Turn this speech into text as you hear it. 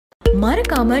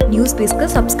மறக்காம news பேஸ்க்கு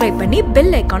subscribe பண்ணி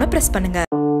bell ஐகானை பிரஸ் பண்ணுங்க.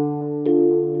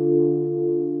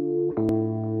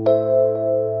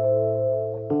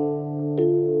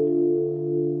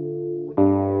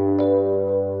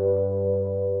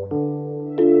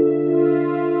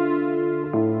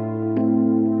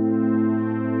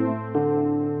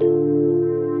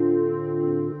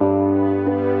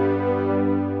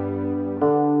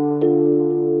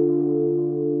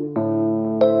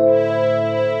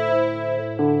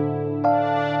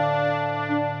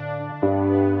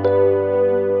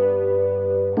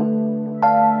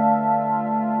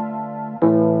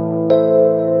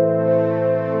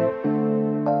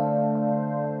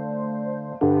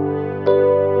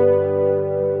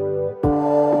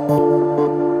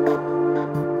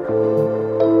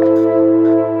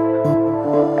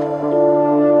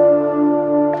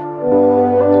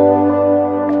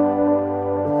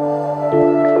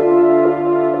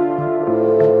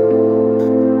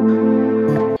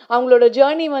 அவங்களோட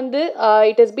ஜேர்னி வந்து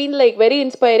it has been like very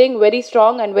inspiring, very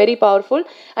strong and very powerful.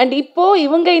 And இப்போ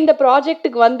இவங்க இந்த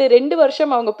ப்ராஜெக்ட்டுக்கு வந்து 2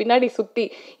 வருஷம் அவங்க பின்னாடி சுற்றி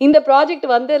இந்த ப்ராஜெக்ட்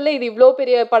வந்ததில் இது இவ்வளோ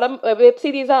பெரிய படம் வெப்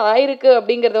சீரிஸாக ஆயிருக்கு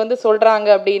அப்படிங்கிறத வந்து சொல்கிறாங்க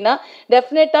அப்படின்னா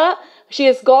டெஃபினட்டாக she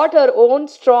has got her own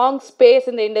strong space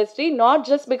in the industry, not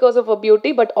just because of her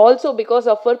beauty but also because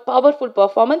of her powerful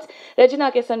performance. Regina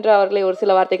Cassandra அவர்களை ஒரு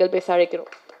சில வார்த்தைகள் பேச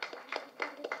அழைக்கிறோம்.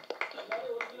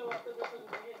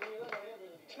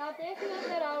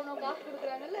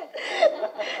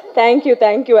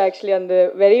 Thank you actually on the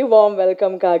very warm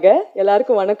welcome kaga.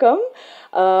 Ellarkum vanakkam.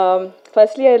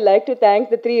 Firstly, I'd like to thank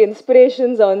the 3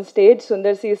 inspirations on stage,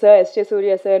 Sundar C sir,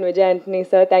 Suryah sir and Vijay Anthony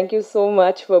sir. Thank you so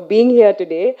much for being here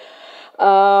today.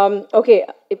 Okay,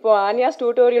 ipo Anya's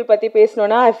tutorial pati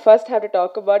pesnona, I first have to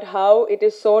talk about how it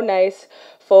is so nice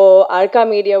for Arka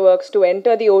Media Works to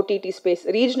enter the OTT space,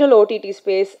 regional OTT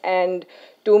space, and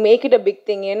to make it a big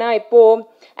thing. ஏன்னா இப்போ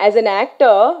as an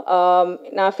actor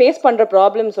நான் face பண்ணுற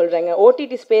problem சொல்கிறேங்க.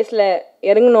 OTT ஸ்பேஸில்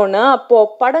இறங்கினோன்னா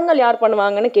அப்போது படங்கள் யார்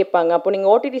பண்ணுவாங்கன்னு கேட்பாங்க. அப்போ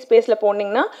நீங்கள் ஓடிடி ஸ்பேஸில்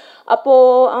போனீங்கன்னா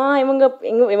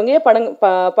அப்போது இவங்க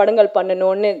படங்கள்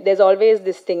பண்ணணும்னு there's always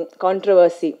this thing,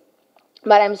 controversy.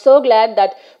 But I'm so glad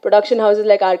that production houses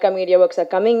like Arka Media Works are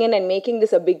coming in and making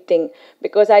this a big thing,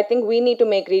 because I think we need to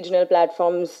make regional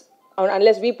platforms.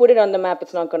 Unless we put it on the map,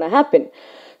 it's not going to happen.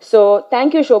 So thank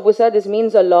you, Shobhu sir. This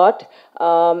means a lot,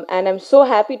 and I'm so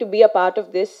happy to be a part of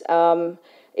this.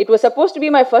 It was supposed to be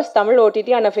my first Tamil OTT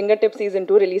and a Fingertip season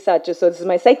 2 release achu. So this is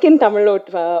my second Tamil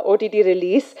OTT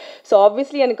release. So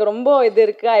obviously எனக்கு ரொம்ப இது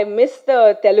இருக்கு. I missed the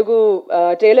Telugu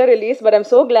trailer release, but I'm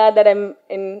so glad that I'm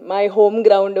in my home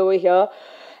ground over here.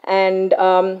 And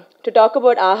to talk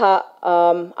about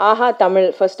AHA Tamil,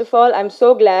 first of all, I'm so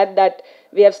glad that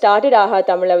we have started AHA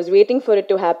Tamil. I was waiting for it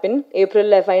to happen. April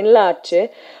final aachu.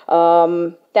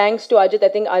 Thanks to Ajit. I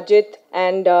think Ajit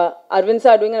and Arvind sir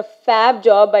are doing a fab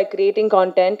job by creating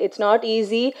content. It's not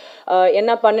easy.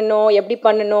 Enna pannano, eppadi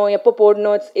pannano, eppo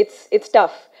podano, it's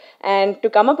tough. And to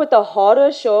come up with a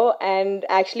horror show and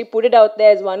actually put it out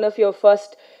there as one of your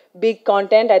first big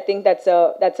content, I think that's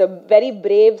a very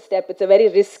brave step. It's a very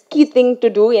risky thing to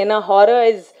do. Enna horror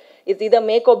it's either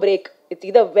make or break. It's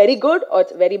either very good or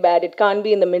it's very bad. It can't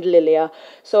be in the middle area.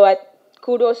 So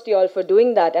kudos to you all for doing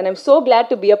that, and I'm so glad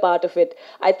to be a part of it.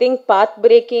 I think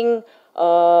path-breaking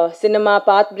cinema,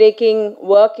 path-breaking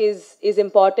work is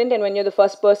important, and when you're the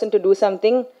first person to do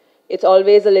something, it's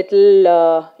always a little,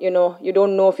 you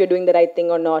don't know if you're doing the right thing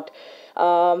or not.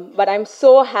 But I'm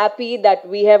so happy that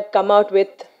we have come out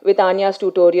with Anya's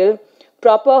tutorial.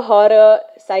 Proper horror,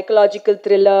 psychological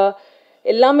thriller,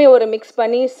 எல்லாமே ஒரு mix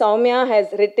பண்ணி Soumya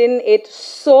has return it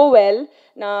so well.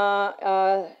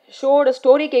 நான் ஷோட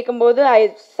story கேட்கும்போது ஐ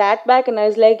chat back and I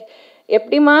was like,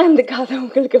 எப்படிமா இந்த கதை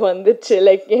உங்களுக்கு வந்துச்சு,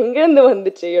 லைக் எங்கேருந்து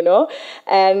வந்துச்சு, you know.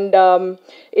 And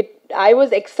I was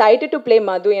excited to play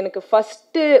Madhu. எனக்கு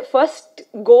first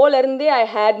கோலேருந்தே I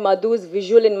had Madhu's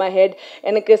visual in my head.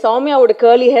 எனக்கு சௌமியாவோட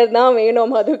கேர்லி ஹேர் தான்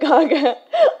வேணும் மதுக்காக.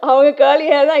 அவங்க கேர்லி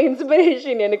ஹேர் தான்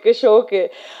இன்ஸ்பிரேஷன் எனக்கு ஷோக்கு.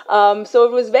 So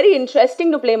it was very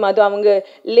interesting to play மது. அவங்க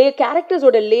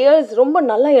கேரக்டர்ஸோட லேயர்ஸ் ரொம்ப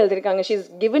நல்லா எழுதியிருக்காங்க. She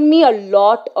is given me a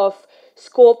lot of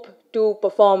scope to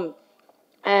perform.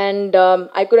 And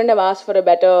I couldn't have asked for a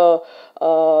better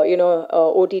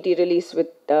OTT release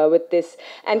with this.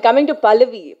 And coming to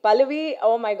Pallavi,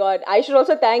 oh my God, I should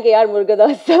also thank A.R.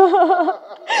 Murugadas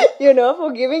for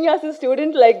giving us a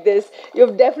student like this.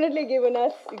 You've definitely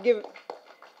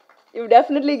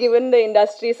given the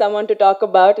industry someone to talk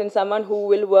about and someone who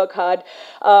will work hard.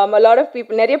 A lot of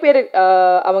people, நிறைய பேர்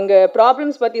அவங்க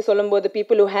problems பத்தி சொல்லும்போது, the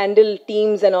people who handle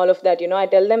teams and all of that, I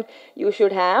tell them you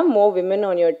should have more women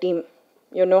on your team.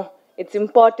 It's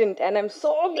important, and I'm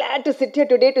so glad to sit here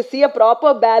today to see a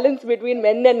proper balance between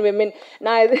men and women.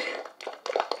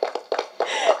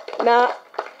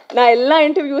 நான் எல்லா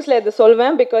இன்டர்வியூஸில் இதை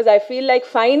சொல்வேன் because I feel like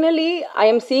finally I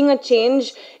am seeing a change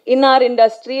in our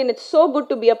industry and it's so good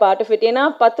to be a part of it. ஏன்னா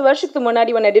 10 வருஷத்துக்கு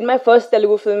முன்னாடி when I did my first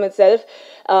Telugu film itself,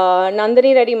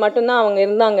 Nandini Reddy மட்டும்தான் அவங்க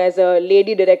இருந்தாங்க as a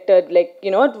lady director, like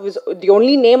you know, it was the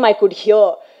only name I could hear.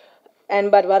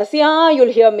 But Varsiya,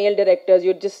 you'll hear male directors,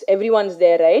 everyone's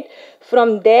there, right? From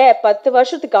there, 10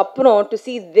 வருஷத்துக்கு அப்புறம் to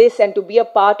see this and to be a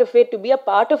part of it, to be a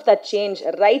part of that change,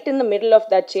 right in the middle of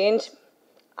that change,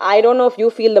 I don't know if you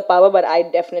feel the power, but I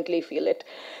definitely feel it.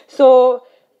 So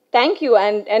thank you,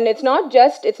 and it's not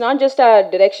just our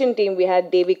direction team. We had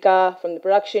Devika from the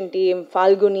production team,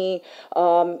 Falguni,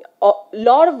 a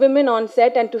lot of women on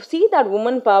set, and to see that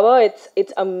woman power,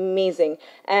 it's amazing.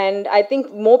 And I think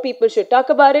more people should talk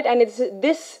about it. And it's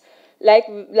this, like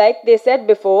they said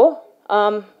before,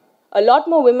 a lot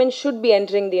more women should be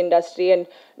entering the industry and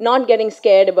not getting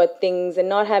scared about things and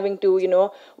not having to, you know,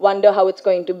 wonder how it's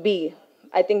going to be.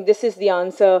 I think this is the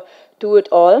answer to it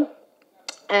all.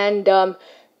 And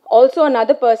also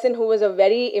another person who was a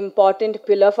very important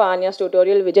pillar for Anya's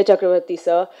tutorial, Vijay Chakravarti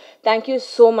sir. Thank you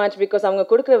so much, because avanga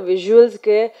kudukra visuals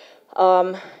ke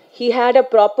he had a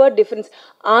proper difference.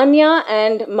 Anya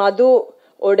and Madhu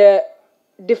oda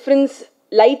difference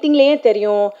lighting laye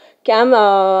theriyum,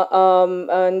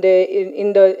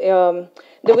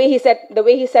 the way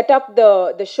he set up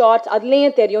the shots, adlaye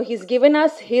theriyum. He's given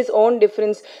us his own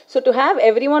difference. So to have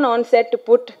everyone on set to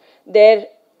put their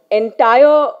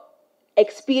entire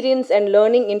experience and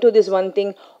learning into this one thing,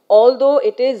 although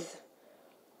it is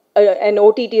an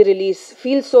OTT release,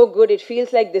 feels so good. It feels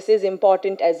like this is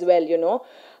important as well, you know.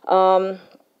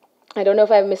 I don't know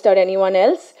if I've missed out anyone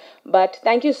else, but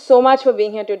thank you so much for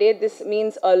being here today. This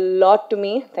means a lot to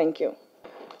me. Thank you.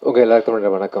 Okay,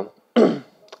 எல்லாருக்கும் வணக்கம்.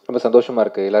 ரொம்ப சந்தோஷமாக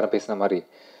இருக்குது. எல்லாரும் பேசின மாதிரி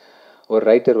ஒரு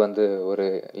writer வந்து ஒரு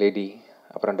லேடி,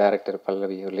 அப்புறம் டைரக்டர்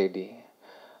பல்லவி ஒரு லேடி.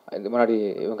 இது முன்னாடி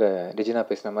இவங்க ரெஜினா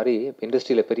பேசின மாதிரி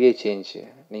இண்டஸ்ட்ரியில் பெரிய சேஞ்ச்.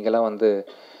 நீங்கள்லாம் வந்து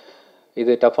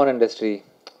இது டஃப்பான இண்டஸ்ட்ரி,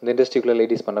 இந்த இண்டஸ்ட்ரிக்குள்ளே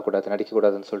லேடிஸ் பண்ணக்கூடாது,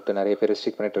 நடிக்கக்கூடாதுன்னு சொல்லிட்டு நிறைய பேர்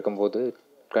ரெஸ்ட்ரிக்ட் பண்ணிட்டு இருக்கும்போது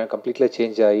கம்ப்ளீட்டாக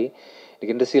சேஞ்ச் ஆகி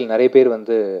இன்றைக்கி இண்டஸ்ட்ரியில் நிறைய பேர்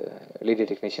வந்து லேடி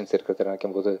டெக்னீஷியன்ஸ் இருக்கிறத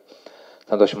நினைக்கும் போது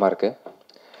சந்தோஷமாக இருக்குது.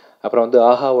 அப்புறம் வந்து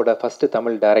ஆஹாவோட ஃபஸ்ட்டு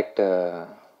தமிழ் டைரக்ட்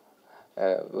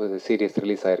ஒரு சீரியஸ்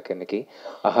ரிலீஸ் ஆகிருக்கு இன்றைக்கி.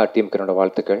 ஆஹா டீமுக்கு என்னோடய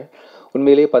வாழ்த்துக்கள்.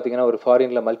 உண்மையிலேயே பார்த்தீங்கன்னா ஒரு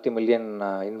ஃபாரினில் $multi-million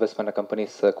இன்வெஸ்ட் பண்ண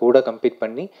கம்பெனிஸ் கூட கம்பீட்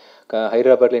பண்ணி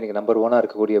ஹைதராபாத்தில் இன்றைக்கி நம்பர் 1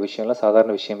 இருக்கக்கூடிய விஷயம்லாம்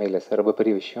சாதாரண விஷயமே இல்லை சார், ரொம்ப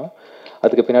பெரிய விஷயம்.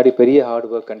 அதுக்கு பின்னாடி பெரிய ஹார்ட்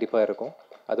ஒர்க் கண்டிப்பாக இருக்கும்.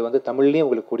 அது வந்து தமிழ்லேயும்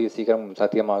உங்களுக்கு கூடிய சீக்கிரம்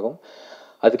சாத்தியமாகும்.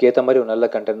 அதுக்கேற்ற மாதிரி ஒரு நல்ல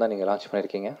கண்டென்ட் தான் நீங்கள் லான்ச்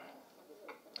பண்ணியிருக்கீங்க.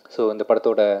 ஸோ இந்த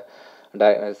படத்தோட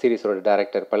சீரீஸோட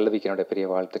டைரக்டர் பல்லவிக்கு என்னோட பெரிய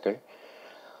வாழ்த்துக்கள்.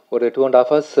 ஒரு 2.5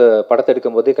 hours படத்தை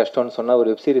எடுக்கும்போதே கஷ்டம்னு சொன்னால் ஒரு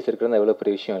வெப் சீரிஸ் இருக்கிறது எவ்வளோ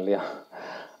பெரிய விஷயம் இல்லையா?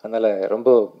 அதனால் ரொம்ப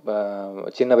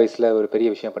சின்ன வயசில் ஒரு பெரிய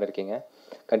விஷயம் பண்ணியிருக்கீங்க.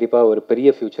 கண்டிப்பாக ஒரு பெரிய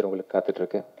ஃப்யூச்சர் உங்களுக்கு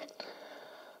காத்துட்ருக்கு.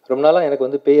 ரொம்ப நாளாக எனக்கு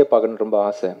வந்து பேயை பார்க்கணுன்னு ரொம்ப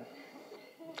ஆசை.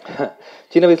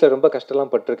 சின்ன வயசில் ரொம்ப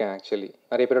கஷ்டம்லாம் பட்டிருக்கேன் ஆக்சுவலி.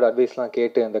 நிறைய பேரோட அட்வைஸ்லாம்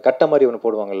கேட்டு அந்த கட்டை மாதிரி ஒன்று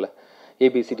போடுவாங்கள்ல,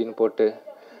 ABCDன்னு போட்டு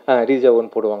ரீஜா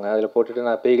ஒன்று போடுவாங்க. அதில் போட்டுட்டு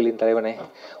நான் பேய்களின் தலைவனே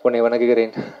உன்னை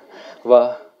வணங்குகிறேன், வா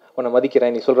உன்னை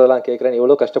மதிக்கிறேன், நீ சொல்கிறதெல்லாம் கேட்குறேன்,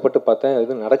 எவ்வளோ கஷ்டப்பட்டு பார்த்தேன்,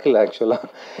 எதுவும் நடக்கலை ஆக்சுவலாக.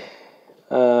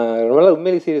 ரொம்ப நாள்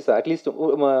உண்மையிலே சீரியஸாக அட்லீஸ்ட்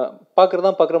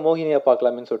பார்க்குற மோகினியாக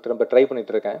பார்க்கலாமேன்னு சொல்லிட்டு ரொம்ப ட்ரை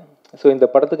பண்ணிகிட்டு இருக்கேன். ஸோ இந்த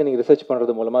படத்துக்கு நீங்கள் ரிசர்ச்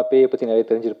பண்ணுறது மூலமாக பேயை பற்றி நிறைய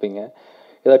தெரிஞ்சிருப்பீங்க.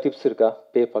 ஏதாவது டிப்ஸ் இருக்கா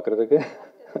பேயை பார்க்குறதுக்கு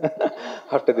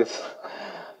ஆஃப்டர் திஸ்?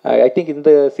 ஐ திங்க்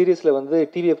இந்த சீரீஸில் வந்து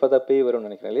டிவியை பார்த்தா பேய் வரும்னு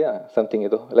நினைக்கிறேன் இல்லையா, சம்திங்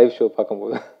ஏதோ லைவ் ஷோ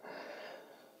பார்க்கும்போது.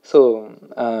 ஸோ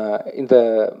இந்த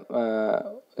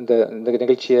இந்த இந்த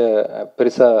நிகழ்ச்சியை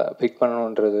பெருசாக பிக்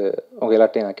பண்ணணுன்றது உங்கள்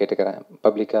எல்லாத்தையும் நான் கேட்டுக்கிறேன்.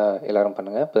 பப்ளிக்காக எல்லோரும்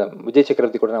பண்ணுங்கள். இப்போ விஜய்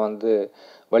சக்கரவர்த்தி கூட நான் வந்து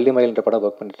வள்ளிமயில்ன்ற படம்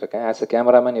ஒர்க் பண்ணிட்டுருக்கேன். ஆஸ் அ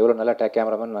கேமராமேன் எவ்வளோ நல்லா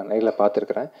கேமராமேன் நான் நேரில்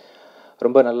பார்த்துருக்குறேன்.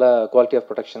 ரொம்ப நல்ல குவாலிட்டி ஆஃப்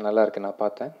ப்ரொடக்ஷன் நல்லா இருக்குது நான்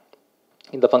பார்த்தேன்.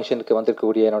 இந்த ஃபங்க்ஷனுக்கு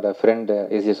வந்திருக்கக்கூடிய என்னோடய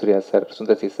friend Surya sir,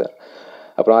 Sundar C sir,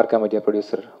 அப்புறம் ஆர்கா மீடியா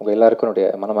ப்ரொடியூசர், உங்கள் எல்லாருக்கும் என்னுடைய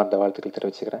மனமார்ந்த வாழ்த்துக்கள்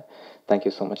தெரிவிச்சுக்கிறேன்.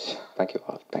 Thank you so much. Thank you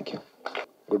all. Thank you.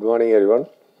 Good morning everyone.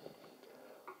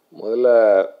 முதல்ல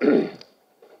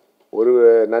ஒரு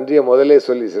நன்றியை முதலே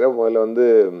சொல்லிக்கிறேன். முதல்ல வந்து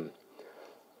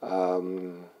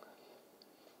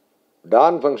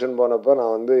டான் ஃபங்க்ஷன் போனப்போ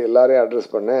நான் வந்து எல்லாரையும்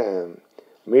அட்ரஸ் பண்ணேன்,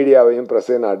 மீடியாவையும்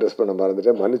ப்ரெஸ்ஸையும் நான் அட்ரஸ் பண்ண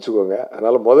மறந்துட்டேன், மன்னிச்சுக்கோங்க.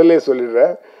 அதனால் முதல்லே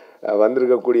சொல்லிடுறேன்,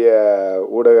 வந்திருக்கக்கூடிய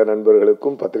ஊடக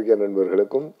நண்பர்களுக்கும் பத்திரிகை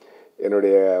நண்பர்களுக்கும்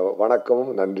என்னுடைய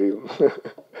வணக்கமும் நன்றியும்.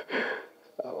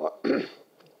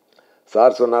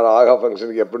 சார் சொன்னார் ஆகா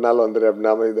ஃபங்க்ஷனுக்கு எப்படினாலும் வந்துடு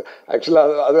அப்படின்னாம, இது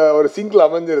ஆக்சுவலாக அது ஒரு சிங்கில்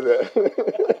அமைஞ்சிருது.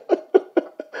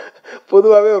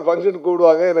 பொதுவாகவே ஒரு ஃபங்க்ஷனுக்கு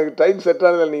கூப்பிடுவாங்க, எனக்கு டைம் செட்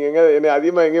ஆனதில்லை, நீங்கள் எங்கே என்னை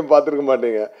அதிகமாக எங்கேயும் பார்த்துருக்க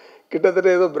மாட்டீங்க,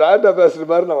 கிட்டத்தட்ட ஏதோ பிராண்ட்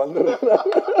அம்பாசிடர் மாதிரி நான் வந்துடுவேன்.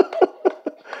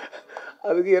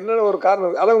 அதுக்கு என்னென்ன ஒரு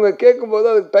காரணம், ஆனால் அவங்க கேட்கும்போது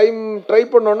அதுக்கு ட்ரை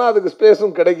பண்ணோன்னா அதுக்கு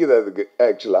ஸ்பேஸும் கிடைக்குது அதுக்கு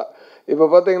ஆக்சுவலாக. இப்போ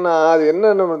பார்த்தீங்கன்னா அது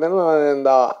என்ன பார்த்தீங்கன்னா,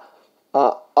 இந்த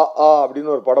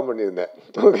அப்படின்னு ஒரு படம் பண்ணியிருந்தேன்.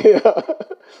 ஓகேயா,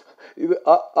 இது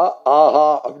ஆஹா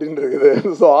அப்படின்னு இருக்குது.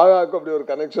 ஸோ ஆகாவுக்கு அப்படி ஒரு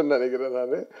கனெக்ஷன் நினைக்கிறேன்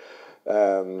நான்.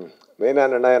 மெயினாக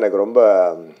என்னென்னா, எனக்கு ரொம்ப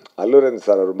அல்லுரன்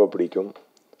சாரை ரொம்ப பிடிக்கும்.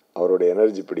 அவருடைய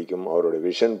எனர்ஜி பிடிக்கும், அவருடைய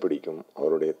விஷன் பிடிக்கும்,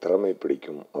 அவருடைய திறமை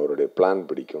பிடிக்கும், அவருடைய பிளான்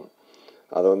பிடிக்கும்.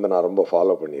 அதை நான் ரொம்ப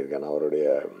ஃபாலோ பண்ணியிருக்கேன் அவருடைய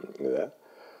இதை.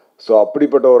 ஸோ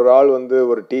அப்படிப்பட்ட ஒரு ஆள்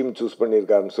ஒரு டீம் சூஸ்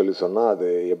பண்ணியிருக்காருன்னு சொன்னால் அது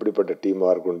எப்படிப்பட்ட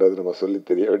டீமாக இருக்குன்றது நம்ம சொல்லி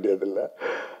தெரிய வேண்டியதில்லை.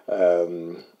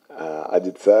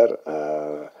 அஜித் சார்,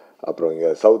 அப்புறம்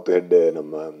இங்கே சவுத் ஹெட்டு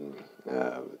நம்ம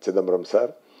சிதம்பரம்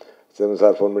சார்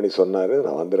ஃபோன் பண்ணி சொன்னார்,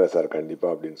 நான் வந்துடுறேன் சார்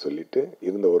கண்டிப்பாக அப்படின்னு சொல்லிட்டு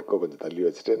இருந்த ஒர்க்கை கொஞ்சம் தள்ளி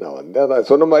வச்சுட்டு நான் வந்தேன். அதான்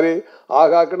சொன்ன மாதிரி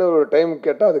ஆகாக்குன்னு ஒரு டைம்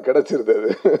கேட்டால் அது கிடச்சிருது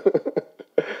அது.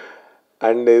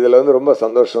 அண்டு இதில் ரொம்ப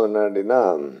சந்தோஷம் என்ன அப்படின்னா,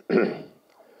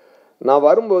 நான்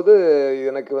வரும்போது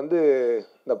எனக்கு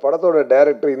இந்த படத்தோட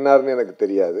டைரக்டர் இன்னார்னு எனக்கு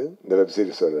தெரியாது, இந்த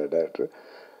வெப்சீரிஸோட டைரக்டர்.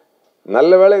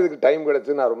 நல்ல வேளை இதுக்கு டைம்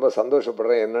கிடச்சி நான் ரொம்ப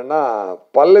சந்தோஷப்படுறேன். என்னென்னா,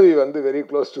 பல்லவி வெரி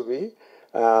க்ளோஸ் டு மீ.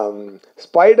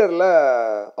 ஸ்பைடரில்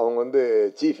அவங்க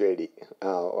சீஃப் ஏடி.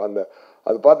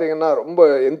 அது பார்த்தீங்கன்னா ரொம்ப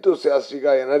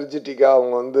எந்தூசியாஸ்டிக்காக எனர்ஜெட்டிக்காக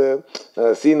அவங்க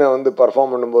சீனை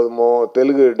பர்ஃபார்ம் பண்ணும்போதுமோ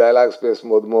தெலுங்கு டைலாக்ஸ்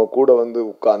பேசும்போதுமோ கூட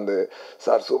உட்காந்து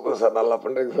சார் சூப்பர் சார் நல்லா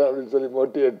பண்ணுறீங்க சார் அப்படின்னு சொல்லி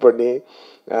மோட்டிவேட் பண்ணி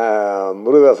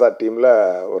முருகா சார் டீமில்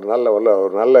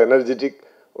ஒரு நல்ல எனர்ஜெட்டிக்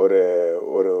ஒரு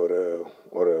ஒரு ஒரு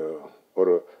ஒரு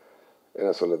ஒரு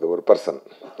என்ன சொல்லுது ஒரு பர்சன்.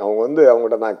 அவங்க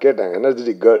அவங்கள்ட்ட நான் கேட்டேன்,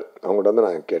 எனர்ஜெட்டிக் கேர்ள், அவங்கள்ட்ட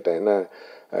நான் கேட்டேன்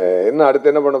என்ன அடுத்து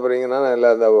என்ன பண்ண போகிறீங்கன்னா, நான்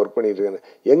எல்லாம் அந்த ஒர்க் பண்ணிகிட்டு இருக்கேன்.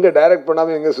 எங்கே டைரக்ட்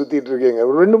பண்ணாமல் எங்கே சுற்றிட்டு இருக்கீங்க?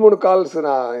 ஒரு 2-3 கால்ஸ்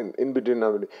நான் இன்பிட்வீன்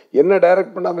நான் என்ன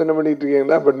டைரக்ட் பண்ணாமல் என்ன பண்ணிகிட்டு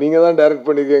இருக்கீங்கன்னா, பட் நீங்கள் தான் டைரக்ட்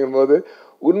பண்ணியிருக்கீங்கும் போது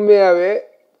உண்மையாகவே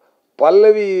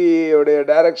பல்லவியோடைய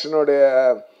டைரக்ஷனுடைய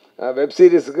வெப்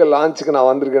சீரிஸுக்கு லான்ச்சுக்கு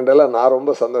நான் வந்திருக்கேன்றல நான்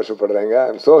ரொம்ப சந்தோஷப்படுறேங்க.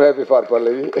 I am so happy for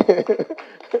Pallavi.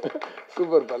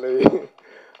 Super பல்லவி.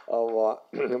 ஆமாம்,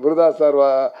 முருகதாஸ் சார்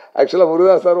ஆக்சுவலாக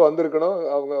முருகதாஸ் சார் வந்திருக்கணும்,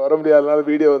 அவங்க வர முடியாதனால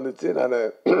வீடியோ வந்துச்சு. நான்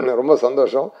ரொம்ப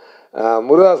சந்தோஷம்.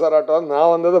 முருகதாஸ் சார் ஆட்டம்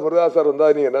நான் வந்ததை முருகதாஸ் சார்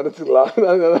வந்தால் நீங்கள் நினச்சிக்கலாம்.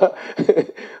 அதுதான்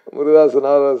முருகதாஸ்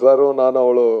சாரும் நானும்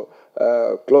அவ்வளோ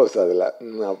க்ளோஸ் அதில்.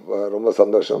 ரொம்ப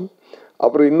சந்தோஷம்.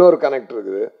 அப்புறம் இன்னொரு கனெக்ட்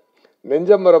இருக்குது,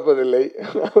 நெஞ்சம் மறப்பதில்லை.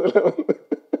 அதில்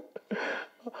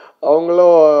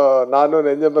அவங்களும் நானும்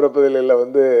நெஞ்சம் மறப்பதில்லையில்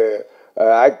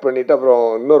ஆக்ட் பண்ணிவிட்டு அப்புறம்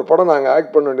இன்னொரு படம் நாங்கள்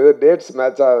ஆக்ட் பண்ண வேண்டியது டேட்ஸ்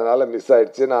மேட்ச் ஆகிறதுனால மிஸ்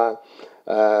ஆகிடுச்சு. நான்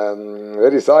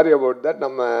வெரி சாரி அபவுட் தட்.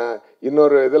 நம்ம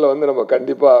இன்னொரு இதில் நம்ம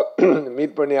கண்டிப்பாக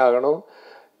மீட் பண்ணி ஆகணும்.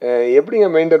 எப்படிங்க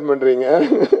மெயின்டைன் பண்ணுறீங்க?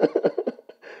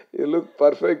 You look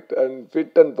perfect and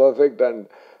fit and perfect and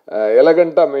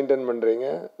எலகண்ட்டாக maintain பண்ணுறீங்க.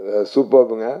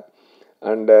 சூப்பர்புங்க.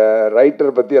 அண்டு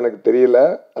ரைட்டர் பற்றி எனக்கு தெரியல,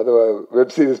 அது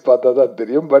வெப் சீரிஸ் பார்த்தா தான்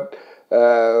தெரியும். பட்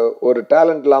ஒரு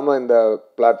டேலண்ட் இல்லாமல் இந்த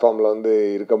பிளாட்ஃபார்மில்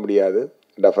இருக்க முடியாது.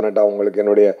 டெஃபினட்டாக உங்களுக்கு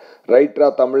என்னுடைய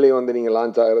ரைட்டராக தமிழ்லையும் நீங்கள்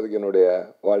லான்ச் ஆகிறதுக்கு என்னுடைய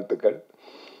வாழ்த்துக்கள்.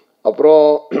 அப்புறம்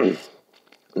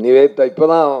நிவேதா இப்போ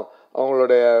தான்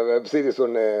அவங்களுடைய வெப் சீரிஸ்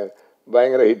ஒன்று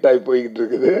பயங்கர ஹிட் ஆகி போய்கிட்டு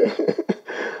இருக்குது.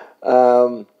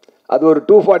 அது ஒரு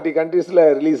 240 கண்ட்ரீஸில்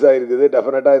ரிலீஸ் ஆகிருக்குது.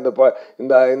 டெஃபினட்டாக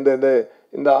இந்த இந்த இந்த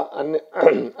இந்த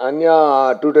அன்யா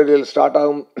டியூட்டோரியல்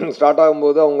ஸ்டார்ட்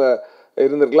ஆகும்போது அவங்க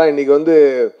இருந்திருக்கலாம். இன்றைக்கி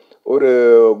ஒரு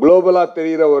குளோபலாக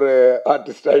தெரிகிற ஒரு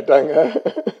ஆர்டிஸ்ட் ஆகிட்டாங்க.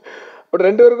 பட்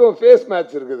 2 பேருக்கும் ஃபேஸ்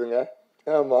மேட்ச் இருக்குதுங்க.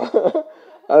 ஆமாம்,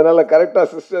 அதனால் கரெக்டாக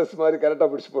சிஸ்டர்ஸ் மாதிரி கரெக்டாக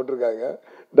பிடிச்சி போட்டிருக்காங்க.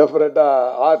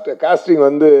 டெஃபினட்டாக ஆர்ட் காஸ்டிங்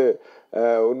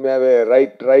உண்மையாகவே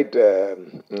ரைட்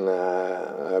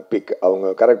பிக்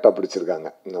அவங்க கரெக்டாக பிடிச்சிருக்காங்க.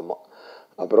 ஆமாம்.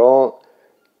 அப்புறம்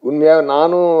உண்மையாக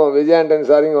நானும் விஜய் ஆண்டனி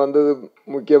சார் இங்கே வந்தது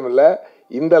முக்கியம் இல்லை,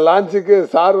 இந்த லான்ச்சுக்கு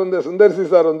சார் சுந்தர்சி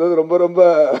சார் ரொம்ப ரொம்ப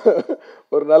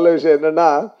ஒரு நல்ல விஷயம். என்னென்னா,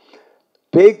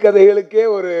 பேய்க்கதைகளுக்கே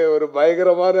ஒரு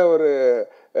பயங்கரமான ஒரு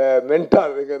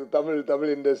மென்டார்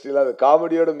தமிழ் இண்டஸ்ட்ரியில் அது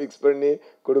காமெடியோடு மிக்ஸ் பண்ணி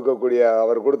கொடுக்கக்கூடிய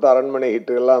அவர் கொடுத்த அரண்மனை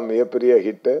ஹிட்டுகள்லாம் மிகப்பெரிய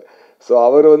ஹிட்டு. ஸோ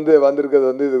அவர்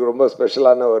வந்திருக்கிறது இதுக்கு ரொம்ப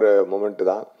ஸ்பெஷலான ஒரு மொமெண்ட்டு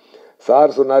தான்.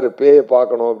 சார் சொன்னார் பேயை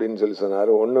பார்க்கணும் அப்படின்னு சொன்னார்.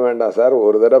 ஒன்றும் வேண்டாம் சார்,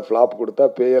 ஒரு தடவை ஃப்ளாப் கொடுத்தா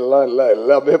பேயெல்லாம் இல்லை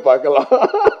எல்லாமே பார்க்கலாம்.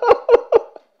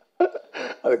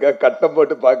 அதுக்காக கட்டம்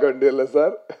போட்டு பார்க்க வேண்டியதில்லை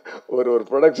சார், ஒரு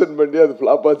ப்ரொடக்ஷன் பண்ணி அது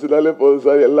ஃப்ளாப் ஆச்சுனாலே போதும்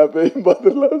சார், எல்லா பேயும்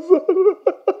பார்த்துடலாம் சார்.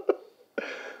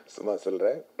 சும்மா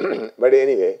சொல்கிறேன். பட்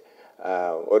எனிவே,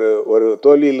 ஒரு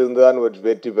தோல்வியிலிருந்து தான் ஒரு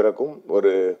வெற்றி பிறக்கும்,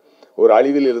 ஒரு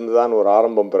அழிவில் இருந்து தான் ஒரு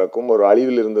ஆரம்பம் பிறக்கும், ஒரு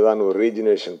அழிவில் இருந்து தான் ஒரு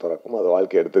ரீஜினேஷன் பிறக்கும். அது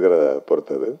வாழ்க்கை எடுத்துக்கிறத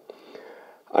பொறுத்தது.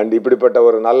 அண்ட் இப்படிப்பட்ட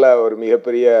ஒரு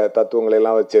மிகப்பெரிய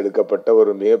தத்துவங்களெல்லாம் வச்சு எடுக்கப்பட்ட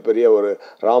ஒரு மிகப்பெரிய ஒரு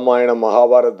ராமாயணம்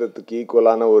மகாபாரதத்துக்கு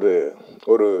ஈக்குவலான ஒரு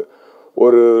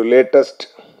லேட்டஸ்ட்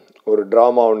ஒரு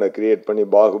ட்ராமா ஒன்று கிரியேட் பண்ணி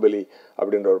பாகுபலி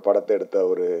அப்படின்ற ஒரு படத்தை எடுத்த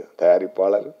ஒரு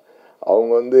தயாரிப்பாளர்.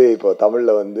 அவங்க இப்போ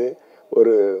தமிழில்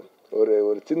ஒரு ஒரு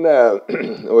ஒரு சின்ன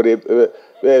ஒரு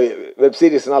வெப்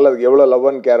சீரிஸ்னால அதுக்கு எவ்வளோ லவ்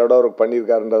அண்ட் கேரோட அவர்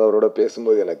பண்ணியிருக்காருன்றது அவரோட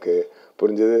பேசும்போது எனக்கு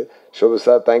புரிஞ்சுது. Shobu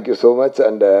sir, thank you so much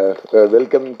and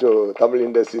welcome to Tamil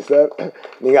industry sir.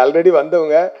 நீங்கள் ஆல்ரெடி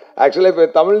வந்தவங்க. ஆக்சுவலாக இப்போ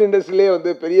தமிழ் இண்டஸ்ட்ரியிலே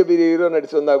வந்து பெரிய பெரிய ஹீரோ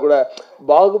நடிச்சு வந்தால் கூட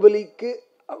பாகுபலிக்கு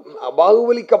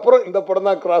அப்புறம் இந்த படம்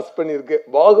தான் கிராஸ் பண்ணியிருக்கு.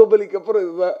 பாகுபலிக்கு அப்புறம்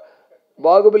இதுதான்.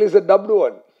 Baahubali is a dubbed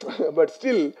one, but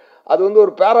still அது வந்து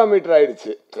ஒரு பேராமீட்டர்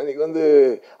ஆகிடுச்சு. இன்னைக்கு வந்து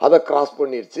அதை கிராஸ்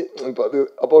பண்ணிடுச்சு. இப்போ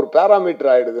அப்போ ஒரு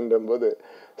பேராமீட்டர் ஆகிடுதுன்ற போது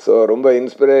ஸோ ரொம்ப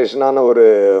இன்ஸ்பிரேஷனான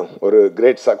ஒரு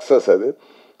கிரேட் சக்ஸஸ்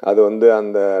அது வந்து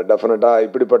அந்த டெஃபினட்டாக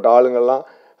இப்படிப்பட்ட ஆளுங்கள்லாம்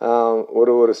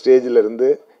ஒரு ஸ்டேஜில் இருந்து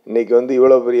இன்றைக்கி வந்து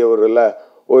இவ்வளோ பெரிய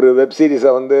ஒரு வெப்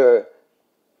சீரிஸை வந்து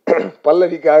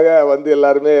பல்லவிக்காக வந்து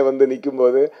எல்லாருமே வந்து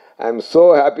நிற்கும்போது I am so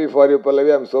happy for you Pallavi.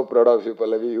 I am so proud of you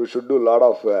Pallavi. You should do lot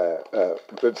of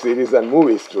web series and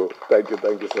movies two.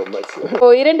 Thank you so much. இப்போ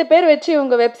 2 பேர் வச்சு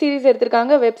இவங்க வெப் சீரிஸ்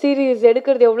எடுத்திருக்காங்க. வெப் சீரிஸ்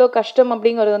எடுக்கிறது எவ்வளோ கஷ்டம்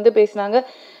அப்படிங்கிறது வந்து பேசினாங்க.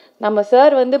 நம்ம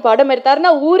சார் வந்து படம்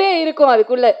எடுத்தாருன்னா ஊரே இருக்கும்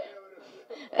அதுக்குள்ள.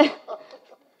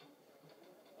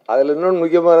 அதில் இன்னொன்று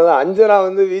முக்கியமானது, அஞ்சனா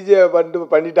வந்து விஜய்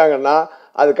பண்ணிட்டாங்கன்னா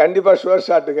அது கண்டிப்பாக ஷுவர்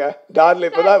ஷாட்டுங்க. டான்ல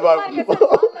இப்போதான்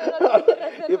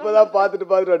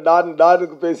பார்த்துட்டு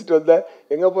டானுக்கு பேசிட்டு வந்தேன்.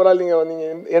 எங்கே போகிறாலும்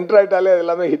நீங்கள் என்ட்ரு ஆகிட்டாலே அது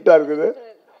எல்லாமே ஹிட்டாக இருக்குது.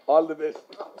 ஆல் தி பெஸ்ட்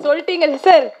சொல்லிட்டீங்க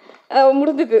சார்,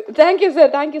 முடிஞ்சுது. Thank you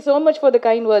sir, thank you so much for the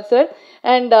kind word sir.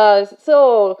 And so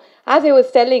as I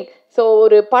was telling, so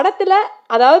ஒரு படத்தில்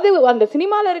அதாவது அந்த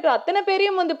சினிமாவில் இருக்கிற அத்தனை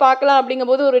பேரையும் வந்து பார்க்கலாம்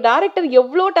அப்படிங்கும்போது ஒரு டேரக்டர்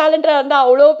எவ்வளோ டேலண்டாக இருந்தால்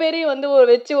அவ்வளோ பேரையும் வந்து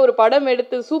வச்சு ஒரு படம்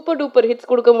எடுத்து சூப்பர் டூப்பர்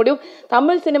ஹிட்ஸ் கொடுக்க முடியும்.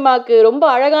 தமிழ் சினிமாவுக்கு ரொம்ப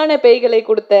அழகான பேய்களை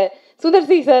கொடுத்த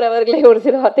சுதர்சி சார் அவர்களை ஒரு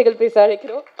சில வார்த்தைகள் பேச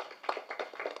அழைக்கிறோம்.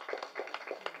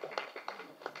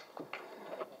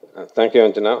 தேங்க்யூ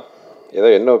அஞ்சனா. ஏதோ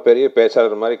என்ன பெரிய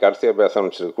பேச்சாளர் மாதிரி கடைசியாக பேச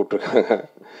ஆரம்பிச்சு கூப்பிட்ருக்காங்க.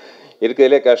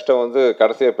 இருக்கிறதுலே கஷ்டம் வந்து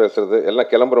கடைசியாக பேசுறது. எல்லாம்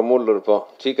கிளம்புற மூடில் இருப்போம்.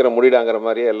 சீக்கிரம் முடிடாங்கிற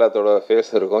மாதிரியே எல்லாத்தோட ஃபேஸ்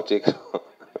இருக்கும் சீக்கிரம்.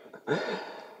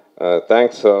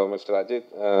 Thanks mister Ajith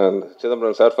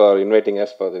Chidambaram sir for inviting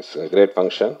as for this great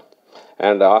function.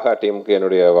 And ஆஹா டீமுக்கு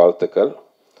என்னுடைய வாழ்த்துக்கள்.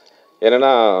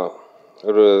 என்னென்னா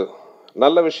ஒரு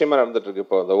நல்ல விஷயமா நடந்துகிட்ருக்கு.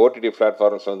 இப்போ இந்த ஓடிடி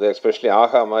பிளாட்ஃபார்ம்ஸ் வந்து எஸ்பெஷலி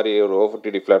ஆஹா மாதிரி ஒரு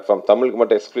ஓடிடி பிளாட்ஃபார்ம் தமிழுக்கு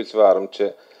மட்டும் எக்ஸ்க்ளூசிவாக ஆரம்பிச்சு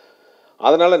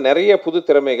அதனால் நிறைய புது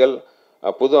திறமைகள்,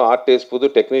 புது ஆர்டிஸ்ட், புது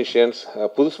டெக்னீஷியன்ஸ்,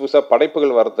 புதுசாக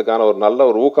படைப்புகள் வர்றதுக்கான ஒரு நல்ல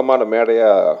ஒரு ஊக்கமான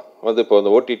மேடையாக வந்து இப்போ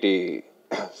இந்த ஓடிடி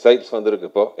சைட்ஸ் வந்துருக்கு.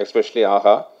 இப்போது எஸ்பெஷலி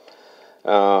ஆஹா.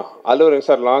 அல்லூரிங்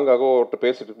சார் லாங்காக ஒருத்தர்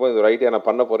பேசிட்டு இருக்கும்போது இந்த ஒரு ஐடியா நான்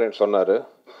பண்ண போகிறேன்னு சொன்னார்.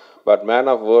 பட்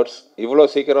மேன் ஆஃப் வேர்ட்ஸ் இவ்வளோ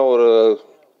சீக்கிரம் ஒரு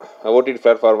ஓடிடி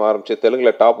பிளாட்ஃபார்ம் ஆரம்பித்து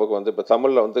தெலுங்கில் டாப்புக்கு வந்து இப்போ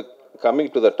தமிழில் வந்து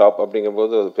கம்மிங் டு த டாப்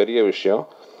அப்படிங்கும்போது அது பெரிய விஷயம்.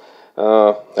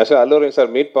 ஆக்சுவலாக அல்லூரிங் சார்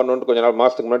மீட் பண்ணணுன்ட்டு கொஞ்ச நாள்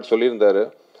மாதத்துக்கு முன்னாடி சொல்லியிருந்தார்.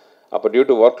 அப்போ டியூ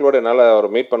டு ஒர்க்லோடு என்னால் அவர்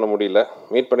மீட் பண்ண முடியல.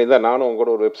 மீட் பண்ணியிருந்தால் நானும் உங்க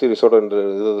கூட ஒரு வெப் சீரிஸோடு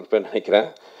இது இருப்பேன்னு நினைக்கிறேன்.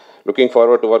 Looking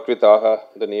forward to work with Aha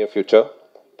the near future.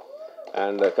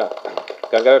 And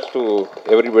congrats to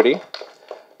everybody.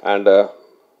 And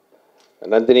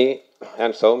Nandini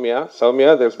and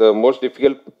Soumya there's the most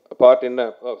difficult part in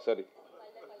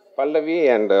Pallavi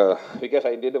and because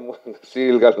I did a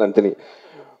serial called Nandini.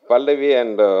 Pallavi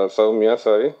and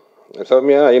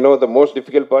Soumya, I know the most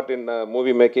difficult part in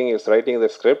movie making is writing the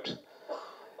script,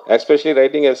 especially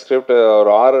writing a script or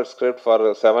horror script for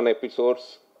 7 episodes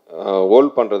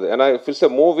hold பண்றது. ஏன்னா if it's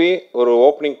a movie ஒரு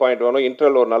opening point வேணும்,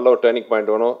 இன்ட்ரல் ஒரு நல்ல ஒரு turning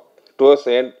point வேணும், towards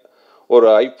end ஒரு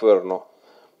ஐப் வரணும்.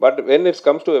 But when it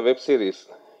comes to a web series,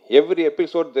 every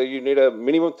episode you need a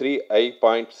minimum 3 eye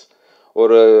points.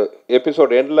 ஒரு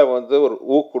எபிசோட் எண்டில் வந்து ஒரு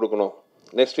ஊக் கொடுக்கணும்,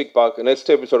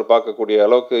 நெக்ஸ்ட் எபிசோடு பார்க்கக்கூடிய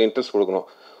அளவுக்கு இன்ட்ரெஸ்ட் கொடுக்கணும்.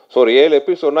 ஸோ ஒரு 7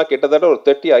 எபிசோட்னா கிட்டத்தட்ட ஒரு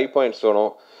 30 ஐ பாயிண்ட்ஸ்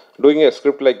வேணும். Doing a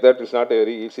script like that is not a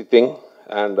very easy thing.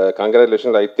 And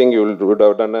congratulations, I think you would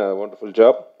have done a wonderful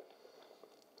job.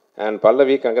 And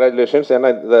Pallavi, congratulations. And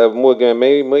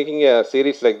making a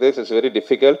series like this is very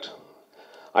difficult.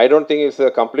 I don't think it's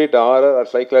a complete horror or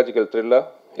psychological thriller.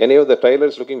 Any of the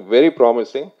trailers looking very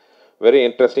promising, very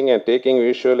interesting, and taking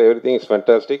visual, everything is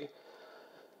fantastic.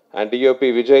 And DOP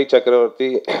Vijay Chakravarti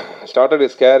started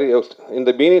his career in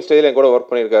the Beez style and கூட work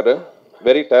பண்ணியிருக்காரு.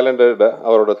 Very talented.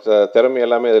 அவரோட திறமை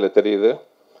எல்லாமே அதில் தெரியுது.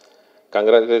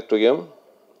 Congratulate to him.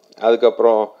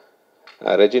 அதுக்கப்புறம்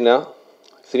Regina.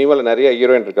 சினிமாவில் நிறைய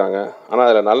ஹீரோயின் இருக்காங்க, ஆனால்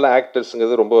அதில் நல்ல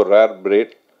ஆக்டர்ஸுங்கிறது ரொம்ப ரேர்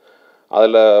பிரீட்.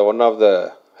 அதில் one of the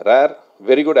rare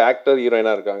very good actor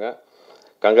ஹீரோயினாக இருக்காங்க.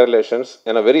 கங்க்ராச்சுலேஷன்ஸ்.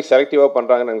 ஏன்னா வெரி செலக்டிவாக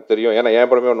பண்ணுறாங்கன்னு எனக்கு தெரியும். ஏன்னா என்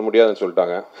படமே ஒன்று முடியாதுன்னு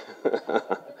சொல்லிட்டாங்க.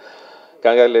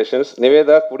 கங்க்ராச்சுலேஷன்ஸ்.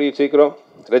 நிவேதா, கூடிய சீக்கிரம்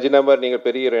ரெஜினா மாதிரி நீங்கள்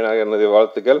பெரிய ஹீரோயினாக என்னது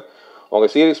வாழ்த்துக்கள்.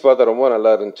 உங்கள் சீரிஸ் பார்த்தா ரொம்ப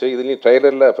நல்லா இருந்துச்சு. இதுலேயும்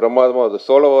ட்ரைலரில் பிரமாதமாக அது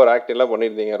சோலோ ஓவர் ஆக்டிங்லாம்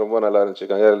பண்ணியிருந்தீங்க, ரொம்ப நல்லா இருந்துச்சு.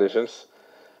 கங்க்ராச்சுலேஷன்ஸ்.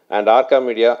 அண்ட் ஆர்கா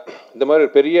மீடியா, இந்த மாதிரி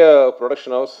ஒரு பெரிய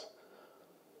ப்ரொடக்ஷன் ஹவுஸ்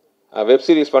வெப்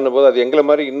சீரிஸ் பண்ணும்போது அது எங்களை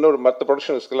மாதிரி இன்னொரு மற்ற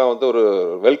ப்ரொடக்ஷன்ஸ்க்கெலாம் வந்து ஒரு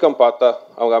வெல்கம் பார்த்தா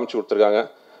அவங்க அமுச்சு கொடுத்துருக்காங்க.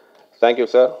 Thank you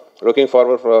sir. Looking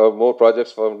forward for more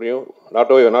projects for you,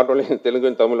 not only in Telugu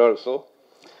and Tamil also.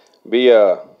 Be a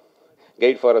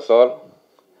guide for us all.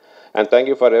 And thank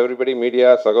you for everybody, media,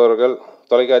 சகோதரர்கள்,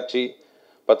 தொலைக்காட்சி,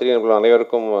 பத்திரிகை நண்பர்கள்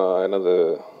அனைவருக்கும் எனது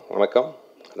வணக்கம்,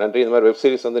 நன்றி. இந்த மாதிரி வெப்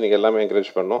சீரிஸ் வந்து நீங்கள் எல்லாமே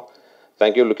என்கரேஜ் பண்ணோம்.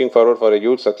 Thank you. Looking forward for a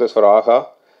huge success for Aha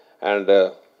and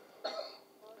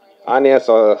Anya's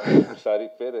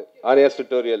Anya's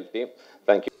tutorial team.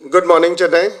 Thank you. Good morning,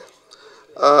 Chennai.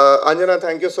 Anjana,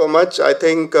 thank you so much. I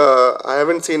think I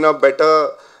haven't seen a better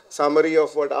summary of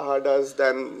what AHA does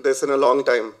than this in a long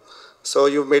time. So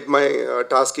you've made my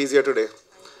task easier today.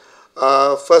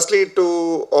 Firstly, to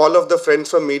all of the friends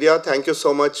from media, thank you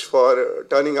so much for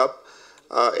turning up.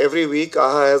 Every week,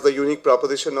 AHA has the unique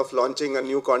proposition of launching a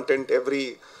new content every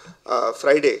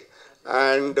Friday.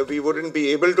 And we wouldn't be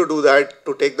able to do that,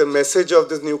 to take the message of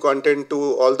this new content to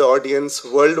all the audience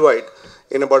worldwide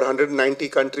in about 190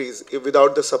 countries,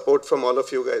 without the support from all of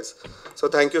you guys. So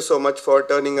thank you so much for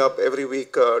turning up every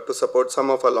week to support some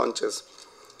of our launches.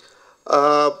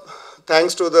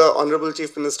 Thanks to the Honorable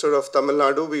Chief Minister of Tamil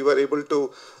Nadu, we were able to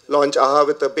launch AHA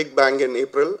with a big bang in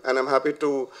April. And I'm happy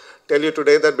to tell you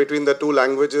today that between the two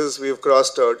languages, we've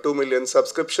crossed 2 million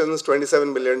subscriptions,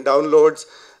 27 million downloads,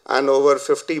 and over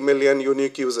 50 million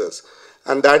unique users.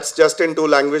 And that's just in 2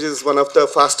 languages, one of the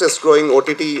fastest growing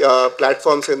OTT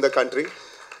platforms in the country.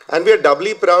 And we are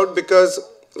doubly proud because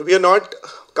we are not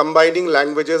combining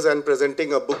languages and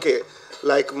presenting a bouquet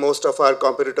like most of our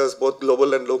competitors, both global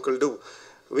and local, do.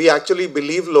 We actually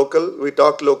believe local, we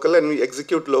talk local, and we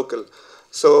execute local.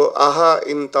 So AHA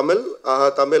in Tamil,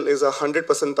 AHA Tamil is a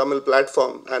 100% Tamil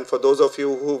platform. And for those of you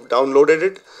who've downloaded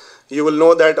it, you will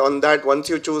know that on that, once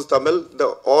you choose Tamil,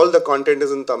 all the content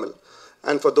is in Tamil.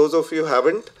 And for those of you who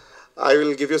haven't, I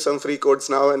will give you some free codes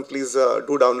now, and please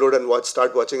do download and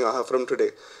start watching AHA from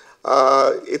today.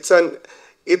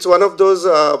 It's one of those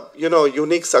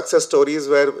unique success stories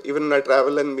where even when I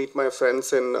travel and meet my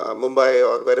friends in Mumbai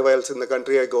or wherever else in the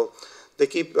country I go, they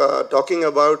keep talking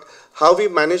about how we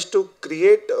managed to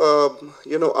create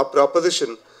a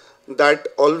proposition that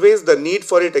always the need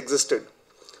for it existed.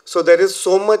 So there is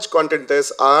so much content.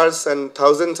 There's hours and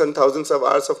thousands of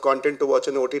hours of content to watch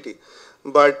on OTT.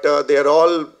 But they are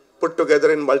all put together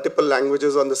in multiple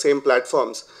languages on the same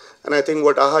platforms. And I think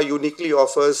what AHA uniquely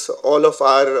offers all of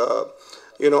our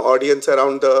audience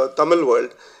around the Tamil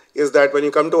world is that when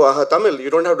you come to AHA Tamil, you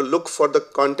don't have to look for the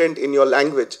content in your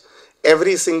language.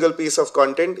 Every single piece of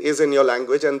content is in your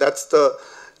language. And that's the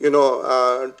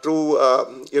true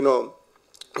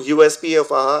USP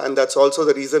of AHA, and that's also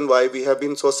the reason why we have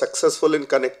been so successful in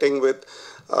connecting with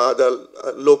the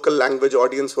local language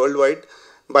audience worldwide.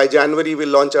 By January, we'll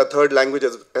launch our 3rd language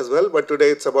as well, but today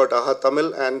it's about AHA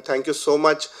Tamil, and thank you so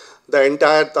much, the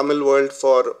entire Tamil world,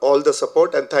 for all the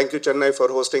support, and thank you, Chennai, for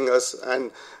hosting us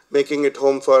and making it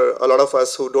home for a lot of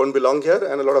us who don't belong here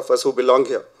and a lot of us who belong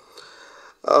here.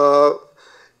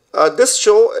 This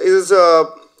show is...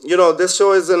 this show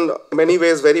is in many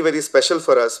ways very, very special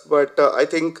for us. But I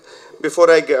think before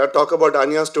I talk about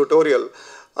Anya's tutorial,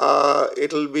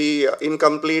 it'll be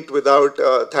incomplete without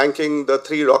thanking the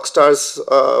 3 rock stars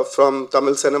from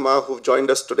Tamil cinema who've joined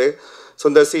us today.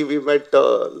 Sundarsi, we met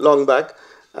long back,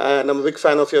 and I'm a big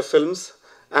fan of your films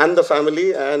and the family,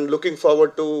 and looking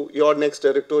forward to your next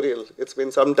directorial. It's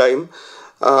been some time.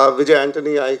 Vijay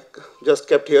Anthony, I just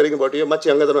kept hearing about you. You're much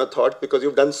younger than I thought because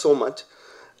you've done so much.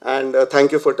 And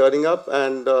thank you for turning up,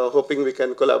 and hoping we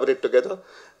can collaborate together.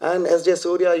 And SJ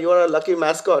Suryah, you are a lucky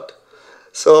mascot.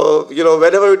 So,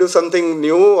 whenever we do something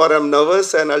new or I'm nervous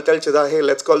and I'll tell Chida, hey,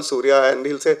 let's call Suryah, and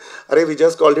he'll say, Arey, we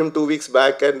just called him 2 weeks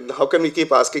back, and how can we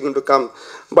keep asking him to come?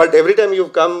 But every time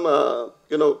you've come,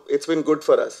 it's been good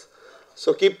for us.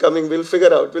 So keep coming, we'll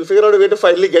figure out a way to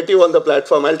finally get you on the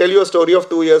platform. I'll tell you a story of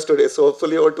 2 years today, so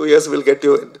hopefully over 2 years we'll get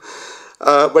you in.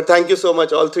 But thank you so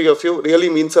much, all 3 of you,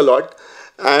 really means a lot.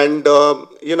 And,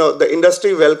 the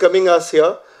industry welcoming us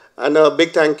here. And a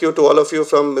big thank you to all of you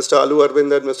from Mr. Alu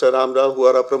Arvind and Mr. Ramra, who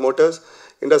are our promoters.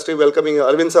 Industry welcoming.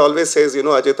 Arvind always says,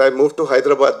 Ajit, I moved to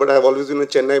Hyderabad, but I've always been a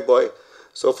Chennai boy.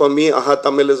 So for me, AHA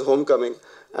Tamil is homecoming.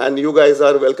 And you guys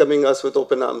are welcoming us with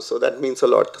open arms. So that means a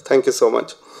lot. Thank you so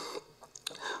much.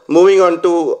 Moving on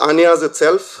to Anya's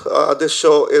itself. This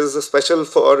show is special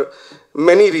for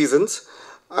many reasons.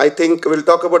 I think we'll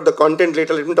talk about the content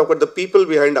later. Let me talk about the people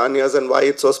behind Anya's and why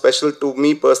it's so special to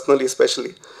me personally,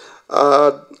 especially.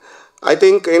 I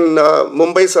think in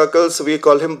Mumbai circles, we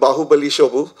call him Bahubali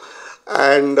Shobhu.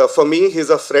 And for me, he's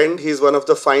a friend. He's one of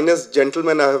the finest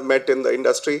gentlemen I have met in the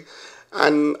industry.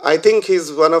 And I think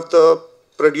he's one of the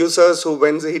producers who,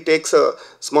 when he takes a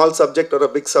small subject or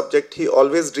a big subject, he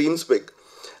always dreams big.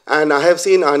 And I have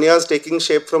seen Anya's taking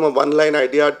shape from a one-line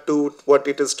idea to what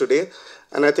it is today.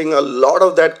 And I think a lot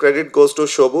of that credit goes to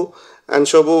Shobhu. And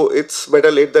Shobhu, it's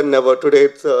better late than never. Today,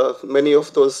 it's many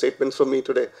of those statements from me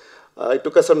today. It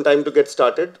took us some time to get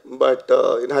started, but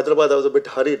in Hyderabad I was a bit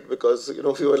hurried because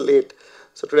we were late.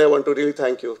 So today I want to really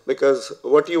thank you, because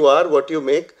what you are, what you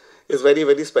make is very,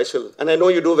 very special. And I know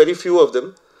you do very few of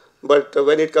them, but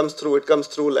when it comes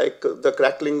through like the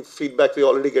crackling feedback we're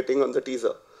already getting on the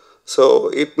teaser. So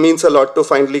it means a lot to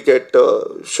finally get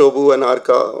Shobhu and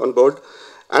Arka on board.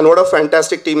 And what a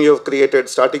fantastic team you have created,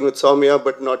 starting with Soumya,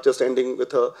 but not just ending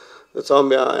with her. With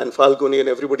Soumya and Falguni and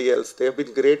everybody else. They have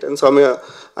been great. And Soumya,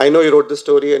 I know you wrote the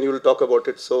story and you will talk about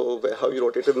it, so how you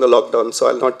wrote it in the lockdown, so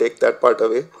I'll not take that part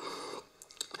away.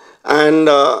 And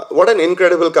what an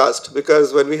incredible cast,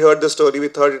 because when we heard the story, we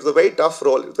thought it was a very tough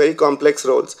role, very complex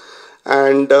roles.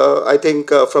 And I think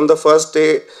from the first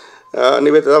day,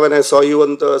 Nivedhithaa, when I saw you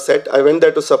on the set, I went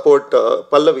there to support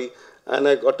Pallavi, and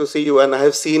I got to see you, and I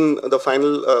have seen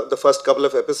the first couple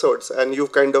of episodes, and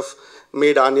you've kind of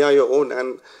made Anya your own,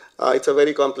 and it's a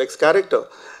very complex character.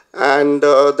 And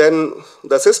then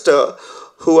the sister,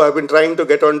 who I've been trying to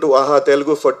get onto AHA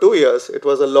Telugu for 2 years. It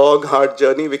was a long, hard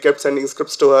journey. We kept sending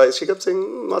scripts to her. She kept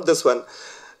saying, not this one.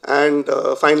 And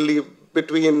finally,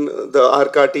 between the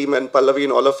Arka team and Pallavi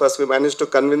and all of us, we managed to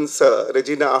convince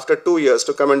Regina after 2 years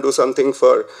to come and do something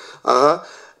for AHA.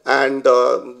 And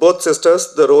both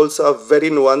sisters, the roles are very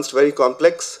nuanced, very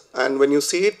complex. And when you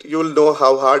see it, you'll know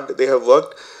how hard they have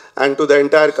worked. And to the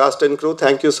entire cast and crew,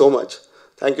 thank you so much.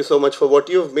 Thank you so much for what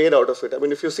you've made out of it. I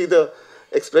mean, if you see the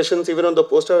expressions even on the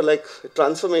poster, like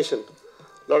transformation.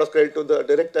 A lot of credit to the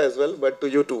director as well, but to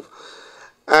you too.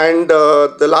 And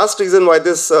the last reason why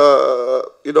this show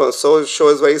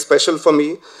is very special for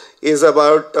me is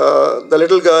about the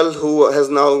little girl who has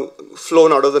now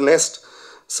flown out of the nest.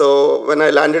 So when I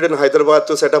landed in Hyderabad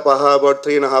to set up AHA about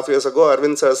 3.5 years ago,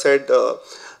 Arvind sir said, Allu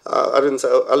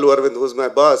Arvind, who's my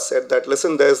boss, said that,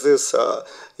 listen, there's this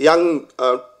young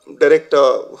director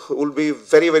who will be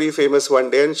very, very famous one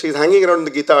day, and she's hanging around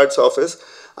the Geeta Arts office.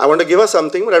 I want to give her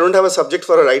something, but I don't have a subject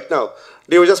for her right now.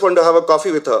 Do you just want to have a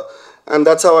coffee with her? And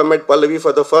that's how I met Pallavi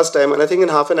for the first time. And I think in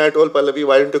half an hour I told Pallavi,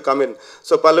 why don't you come in?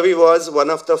 So Pallavi was one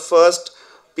of the first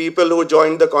people who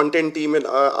joined the content team in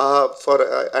at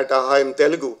AHA in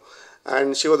Telugu.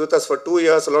 And she was with us for 2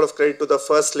 years. A lot of credit to the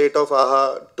first slate of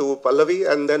AHA to Pallavi.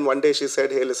 And then one day she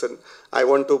said, hey, listen, I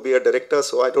want to be a director,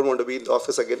 so I don't want to be in the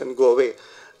office again and go away.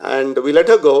 And we let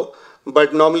her go.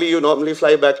 But you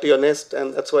fly back to your nest.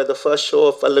 And that's why the first show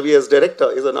of Pallavi as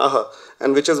director is on AHA.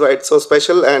 And which is why it's so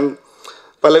special. And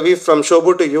Pallavi, from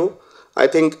Shobhu to you, I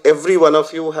think every one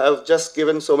of you have just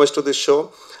given so much to this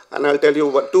show. And I'll tell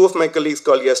you, two of my colleagues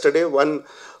called yesterday. One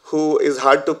who is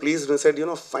hard to please and said,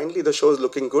 finally the show is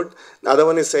looking good. The other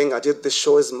one is saying, Ajit, this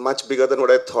show is much bigger than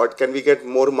what I thought. Can we get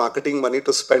more marketing money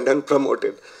to spend and promote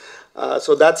it?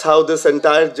 So that's how this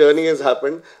entire journey has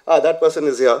happened. That person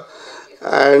is here.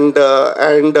 And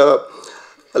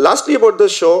lastly about the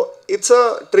show, it's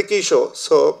a tricky show.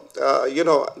 So,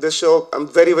 this show I'm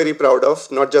very, very proud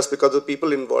of, not just because of the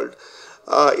people involved.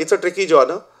 It's a tricky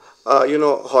genre,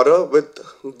 horror with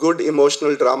good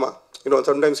emotional drama.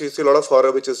 Sometimes you see a lot of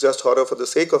horror which is just horror for the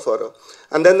sake of horror.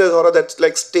 And then there's horror that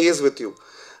like stays with you.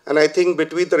 And I think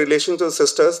between the relation to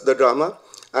sisters, the drama,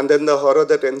 and then the horror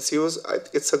that ensues,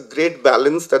 it's a great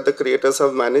balance that the creators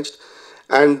have managed.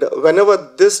 And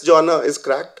whenever this genre is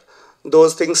cracked,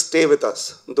 those things stay with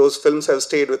us. Those films have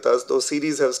stayed with us. Those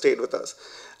series have stayed with us.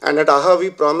 And at AHA, we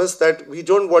promise that we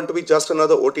don't want to be just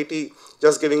another OTT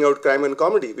just giving out crime and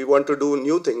comedy. We want to do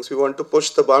new things. We want to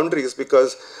push the boundaries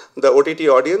because the OTT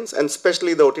audience, and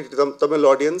especially the OTT Tamil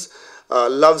audience,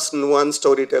 loves nuanced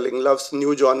storytelling, loves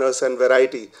new genres and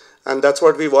variety. And that's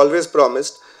what we've always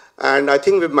promised. And I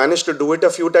think we've managed to do it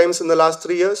a few times in the last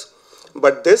 3 years.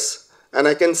 But this, and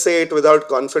I can say it without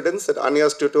confidence, that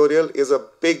Anya's tutorial is a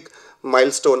big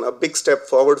milestone, a big step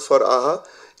forward for AHA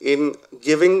in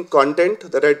giving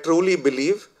content that I truly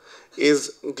believe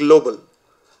is global.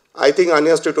 I think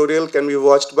Anya's tutorial can be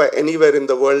watched by anywhere in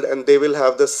the world and they will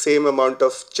have the same amount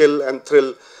of chill and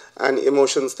thrill and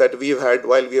emotions that we've had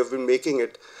while we have been making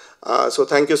it. So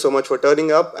thank you so much for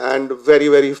turning up, and very,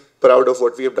 very proud of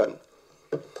what we have done.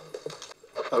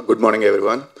 Good morning,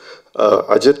 everyone.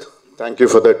 Ajit, thank you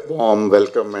for that warm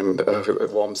welcome and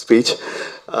warm speech.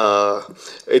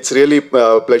 It's really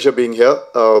a pleasure being here.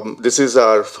 This is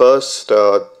our first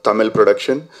Tamil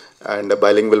production and a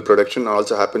bilingual production.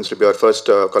 Also happens to be our first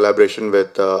collaboration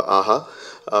with AHA.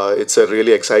 It's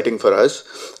really exciting for us.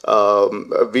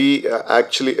 We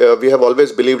have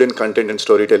always believed in content and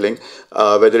storytelling,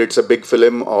 whether it's a big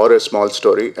film or a small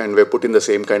story, and we're putting the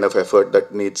same kind of effort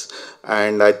that needs.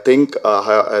 And I think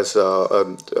as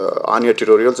Anya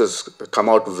tutorials has come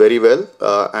out very well,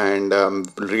 and I'm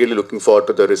really looking forward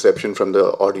to the reception from the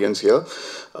audience here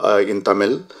in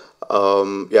Tamil.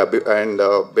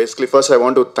 Basically, first I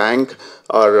want to thank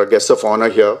our guests of honor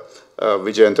here,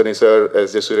 Vijay Anthony sir,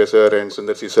 S.J. Suryah sir, and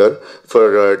Sundar C sir,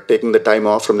 for taking the time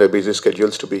off from their busy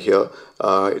schedules to be here.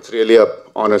 It's really an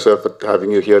honor, sir, for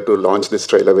having you here to launch this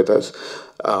trailer with us.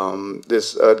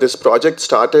 This project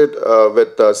started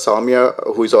with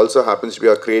Soumya, who is also happens to be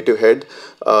our creative head,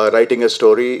 writing a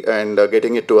story and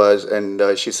getting it to us. And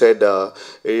she said,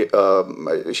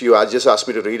 she just asked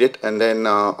me to read it, and then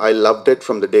I loved it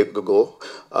from the day go,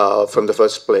 from the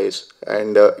first place.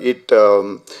 And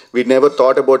we never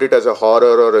thought about it as a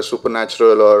horror or a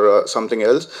supernatural or something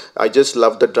else. I just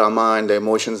loved the drama and the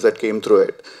emotions that came through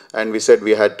it. And we said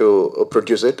we had to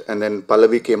produce it. And then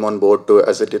Pallavi came on board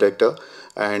as a director.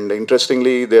 And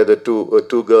interestingly, they're the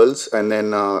two girls, and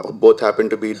then both happen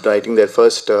to be writing their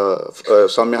first.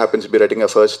 Soumya happens to be writing her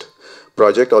first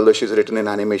project, although she's written in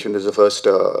animation. This is the first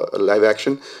live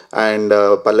action, and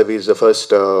Pallavi is the first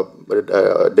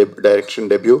direction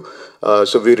debut.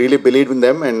 So we really believed in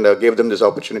them and gave them this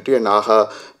opportunity, and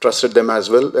AHA trusted them as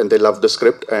well, and they loved the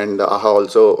script, and AHA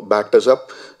also backed us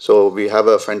up. So we have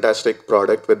a fantastic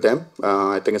product with them.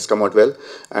 I think it's come out well.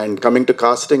 And coming to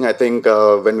casting, I think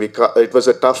it was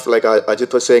a tough, like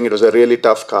Ajit was saying, it was a really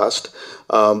tough cast.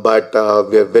 But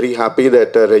we are very happy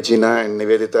that Regina and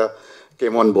Nivedhithaa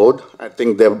came on board. I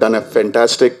think they've done a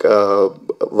fantastic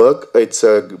work. It's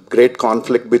a great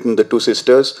conflict between the two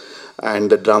sisters,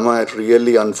 and the drama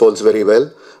really unfolds very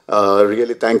well.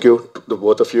 Really thank you to the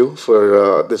both of you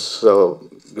for this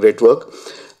great work.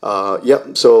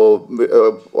 So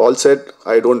all said,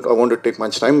 I want to take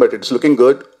much time, but it's looking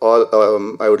good.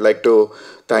 I would like to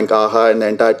thank AHA and the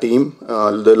entire team,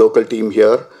 the local team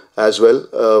here as well,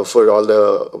 for all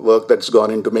the work that's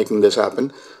gone into making this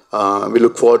happen. We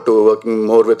look forward to working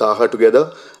more with AHA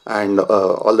together, and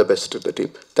all the best to the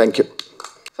team. Thank you.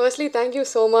 Firstly, thank you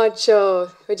so much,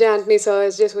 Vijay Anthony sir,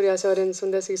 S.J. Suryah sir, and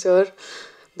Sundar C sir.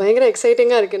 பயங்கர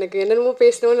எக்ஸைட்டிங்காக இருக்குது எனக்கு. என்னென்னமோ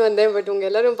பேசணும்னு வந்தேன், but உங்கள்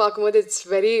எல்லோரும் பார்க்கும்போது it's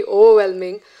very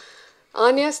overwhelming.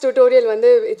 ஆனியாஸ் tutorial வந்து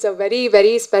it's a very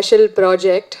very special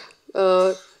project.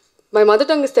 My mother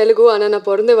tongue is Telugu, ஆனால் நான்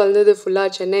பிறந்து வளர்ந்தது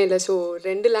ஃபுல்லாக சென்னையில். ஸோ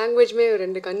 2 லாங்குவேஜுமே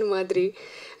 2 கண்ணு மாதிரி.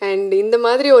 அண்ட் இந்த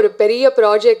மாதிரி ஒரு பெரிய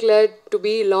ப்ராஜெக்டில் to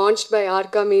be launched by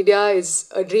Arcot media is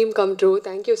a dream come true.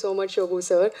 Thank you so much Shobu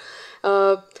sir.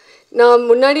 நான்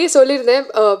முன்னாடியே சொல்லியிருந்தேன்,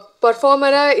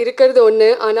 பர்ஃபார்மராக இருக்கிறது ஒன்று,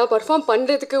 ஆனால் பர்ஃபார்ம்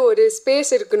பண்ணுறதுக்கு ஒரு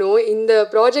ஸ்பேஸ் இருக்கணும். இந்த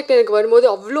ப்ராஜெக்ட் எனக்கு வரும்போது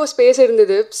அவ்வளோ ஸ்பேஸ்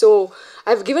இருந்தது. So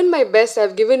I've given my best,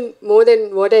 I've given more then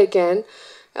what I can.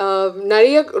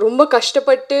 நிறைய ரொம்ப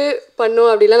கஷ்டப்பட்டு பண்ணோம்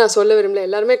அப்படிலாம் நான் சொல்ல விரும்பல.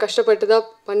 எல்லாருமே கஷ்டப்பட்டு தான்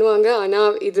பண்ணுவாங்க.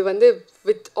 ஆனால் இது வந்து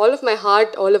with all of my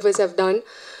heart all of us have done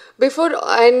before,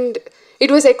 and it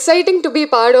was exciting to be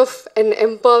part of an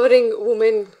empowering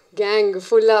women gang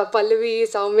ஃபுல்லாக. பல்லவி,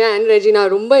 சௌமியா அண்ட் ரெஜினா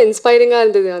ரொம்ப இன்ஸ்பைரிங்காக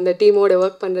இருந்தது அந்த டீமோட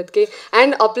ஒர்க் பண்ணுறதுக்கே.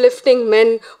 And uplifting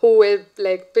men who were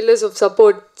like pillars of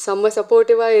support. செம்ம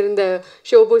சப்போர்ட்டிவாக இருந்த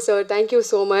Shobu sir, thank you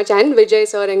so much. And Vijay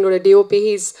sir, எங்களோட DOP,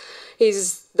 he's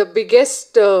the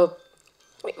biggest.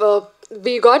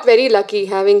 We got very lucky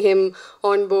having him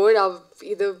on board.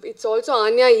 It's also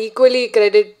Anya, equally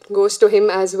credit goes to him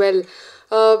as well.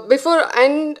 Before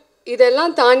and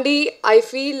idellam thandi, I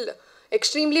feel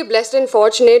extremely blessed and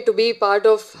fortunate to be part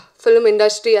of film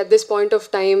industry at this point of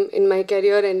time in my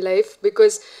career and life,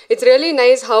 because it's really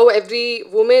nice how every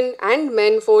woman and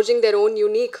men forging their own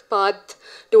unique path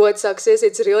towards success.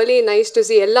 It's really nice to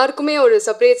see ellarkume or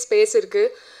separate space irukku.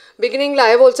 Beginning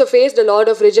I have also faced a lot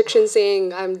of rejection saying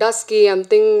I'm dusky, I'm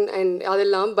thin and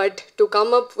adallam, but to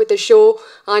come up with a show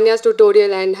Anya's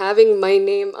tutorial and having my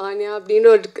name Anya அப்படின்ற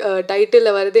ஒரு title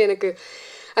வருது, எனக்கு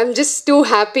I'm just too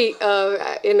happy.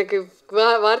 எனக்கு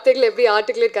வார்த்தைகள் எப்படி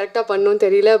articulate கரெக்டாக பண்ணணும்னு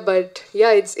தெரியல, but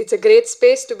yeah, it's a great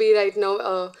space to be right now.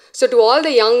 So to all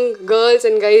the young girls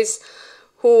and guys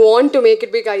who want to make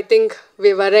it big, I think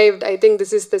we've arrived. I think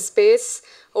this is the space.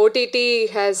 OTT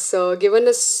has given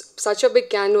us such a big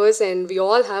canvas, and we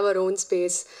all have our own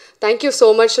space. Thank you so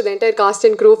much to the entire cast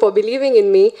and crew for believing in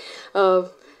me.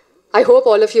 I hope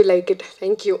all of you like it.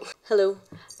 Thank you. Hello.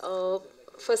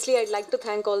 Firstly, I'd like to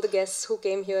thank all the guests who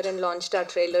came here and launched our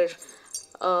trailer.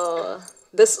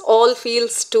 This all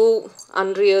feels too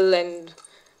unreal and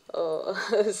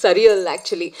surreal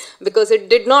actually, because it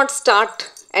did not start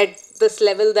at this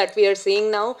level that we are seeing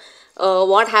now.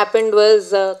 What happened was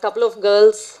a couple of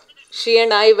girls, she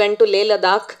and I went to Leh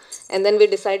Ladakh, and then we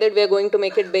decided we are going to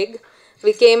make it big.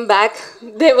 We came back,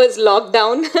 there was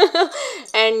lockdown,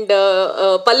 and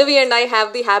Pallavi and I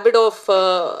have the habit of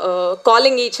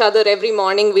calling each other every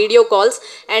morning, video calls,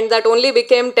 and that only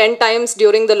became 10 times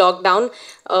during the lockdown,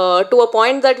 to a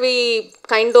point that we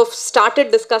kind of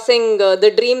started discussing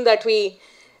the dream that we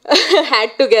had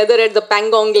together at the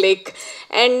Pangong Lake.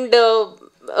 And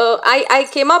I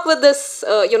came up with this,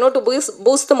 to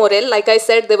boost the morale. Like I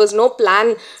said, there was no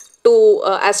plan to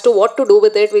as to what to do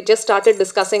with it. We just started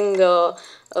discussing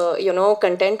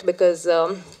content, because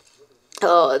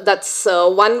that's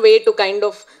one way to kind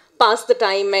of pass the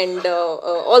time and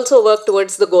also work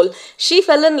towards the goal. She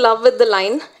fell in love with the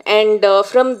line, and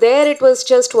from there it was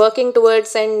just working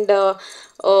towards and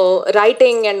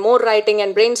writing and more writing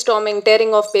and brainstorming,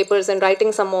 tearing off papers and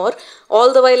writing some more,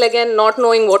 all the while again not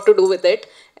knowing what to do with it.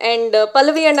 And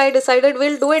Pallavi and I decided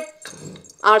we'll do it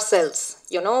ourselves.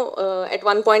 At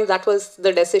one point that was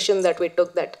the decision that we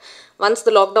took, that once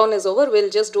the lockdown is over, we'll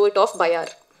just do it off by our,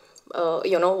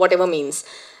 whatever means.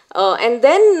 And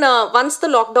then once the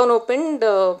lockdown opened,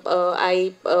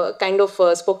 I kind of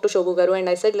spoke to Shobhu Garu and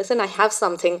I said, listen, I have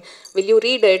something, will you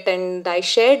read it? And I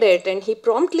shared it, and he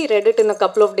promptly read it in a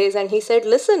couple of days, and he said,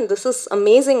 listen, this is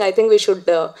amazing, I think we should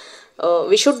do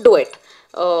it.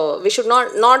 We should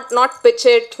not pitch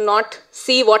it, not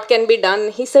see what can be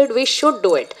done. He said we should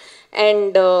do it.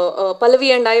 And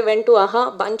Pallavi and I went to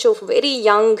AHA, bunch of very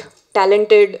young,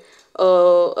 talented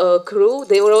crew.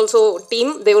 They were also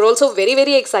team. They were also very,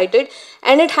 very excited.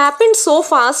 And it happened so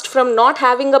fast, from not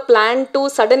having a plan to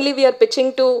suddenly we are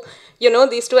pitching to,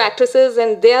 these two actresses,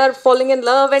 and they are falling in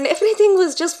love, and everything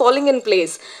was just falling in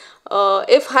place.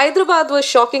 If Hyderabad was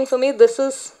shocking for me, this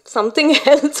is something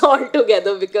else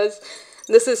altogether, because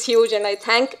this is huge. And I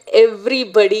thank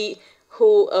everybody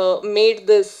who made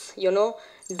this,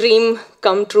 dream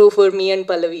come true for me and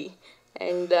Pallavi.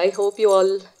 And I hope you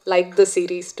all like the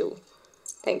series too.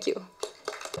 Thank you.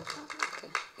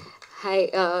 Hi,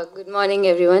 good morning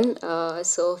everyone.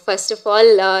 So first of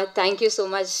all, thank you so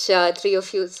much, three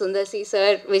of you, Sundar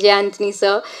sir, Vijay Anthony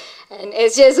sir, and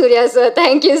S.J. Suryah sir.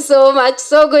 Thank you so much.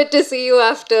 So good to see you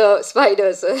after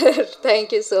Spider, sir.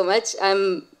 Thank you so much.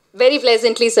 I'm very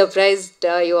pleasantly surprised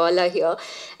you all are here,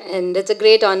 and it's a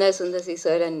great honor, Sundar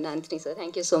sir and Anthony sir.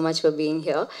 Thank you so much for being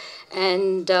here.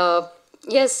 And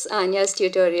yes, Anya's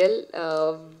tutorial.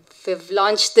 We've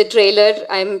launched the trailer.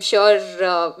 I'm sure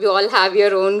you all have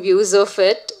your own views of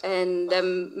it, and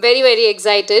I'm very, very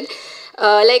excited.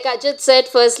 Like Ajit said,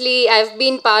 firstly, I've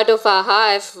been part of AHA.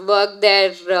 I've worked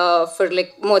there for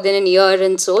like more than a year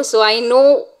and so I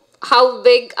know how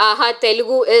big AHA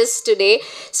Telugu is today.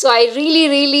 So I really,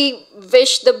 really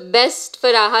wish the best for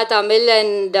AHA Tamil,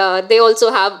 and they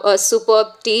also have a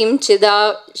superb team,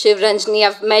 Chida, Shivranjani.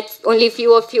 I've met only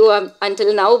few of you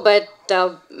until now, but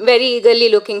very eagerly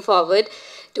looking forward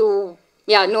to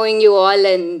knowing you all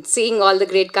and seeing all the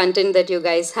great content that you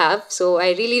guys have. So I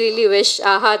really, really wish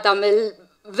AHA Tamil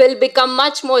will become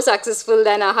much more successful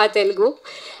than AHA Telugu.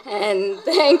 And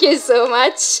thank you so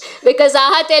much, because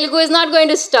AHA Telugu is not going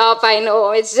to stop, I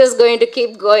know. It's just going to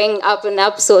keep going up and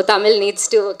up. So Tamil needs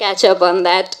to catch up on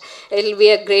that. It'll be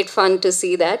a great fun to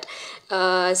see that.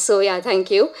 So yeah,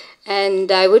 thank you.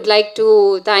 And I would like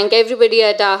to thank everybody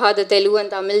at AHA, the Telugu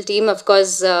and Tamil team. Of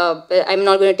course, I'm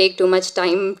not going to take too much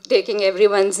time taking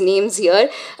everyone's names here.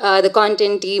 The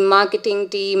content team, marketing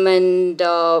team, and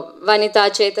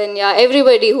Vanita, Chaitanya,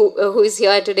 everybody who is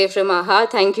here today from AHA,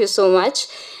 thank you so much.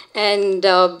 And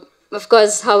of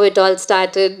course, how it all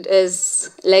started is,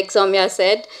 like Soumya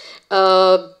said,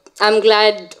 I'm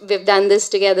glad we've done this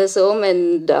together, Som,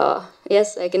 and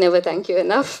yes, I can never thank you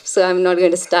enough, so I'm not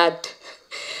going to start.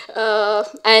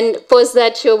 And post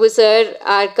that, Shobhu sir,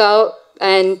 Arka,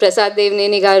 and Prasad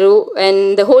Devneni Garu,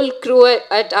 and the whole crew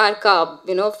at Arka,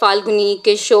 Falguni,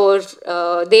 Kishore,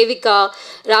 Devika,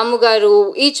 Ramu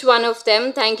Garu, each one of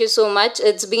them, thank you so much.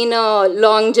 It's been a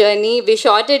long journey. We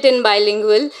shot it in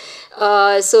bilingual,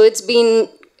 so it's been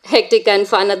hectic and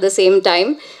fun at the same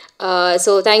time.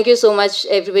 So thank you so much,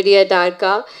 everybody at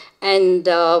Arka. And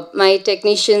my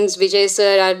technicians, Vijay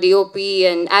sir, our DOP,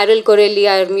 and Aril Corelli,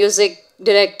 our music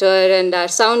director, and our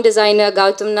sound designer,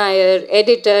 Gautam Nair,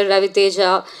 editor,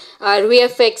 Raviteja, our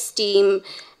VFX team,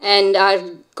 and our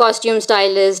costume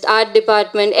stylist, art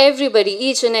department, everybody,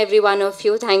 each and every one of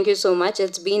you, thank you so much.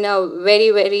 It's been a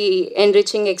very, very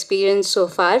enriching experience so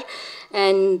far.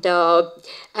 And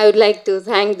I would like to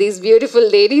thank these beautiful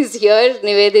ladies here,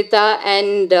 Nivedhithaa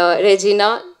and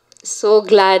Regina. So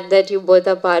glad that you both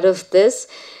are part of this.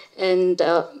 And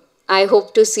I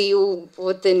hope to see you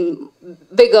both in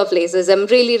bigger places. I'm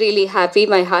really, really happy.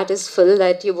 My heart is full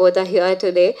that you both are here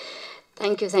today.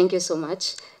 Thank you so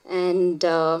much. And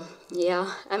yeah,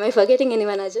 am I forgetting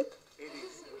anyone, Ajit?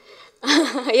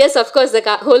 Yes, of course, the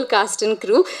whole cast and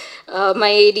crew,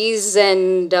 my ADs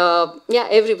and yeah,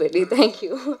 everybody. Thank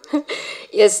you.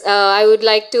 Yes, I would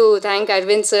like to thank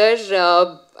Arvind sir.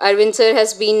 Arvind sir has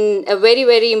been a very,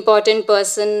 very important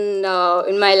person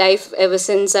in my life ever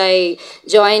since I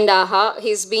joined AHA.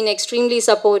 He's been extremely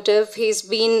supportive. He's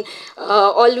been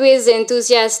always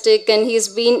enthusiastic, and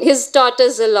he's taught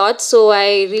us a lot. So I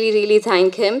really, really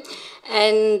thank him.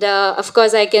 And of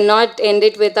course, I cannot end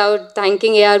it without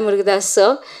thanking A.R. Murugadas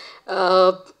sir.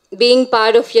 Being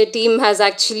part of your team has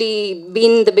actually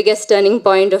been the biggest turning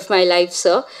point of my life,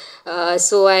 sir.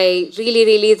 So I really,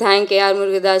 really thank A.R.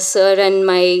 Murugadas sir and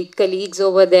my colleagues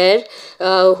over there.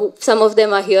 Some of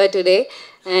them are here today.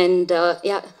 And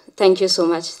yeah, thank you so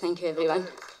much. Thank you, everyone.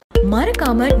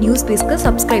 மறக்காம news பேஸ்க்கு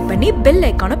subscribe பண்ணி bell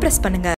ஐகானை press பண்ணுங்க.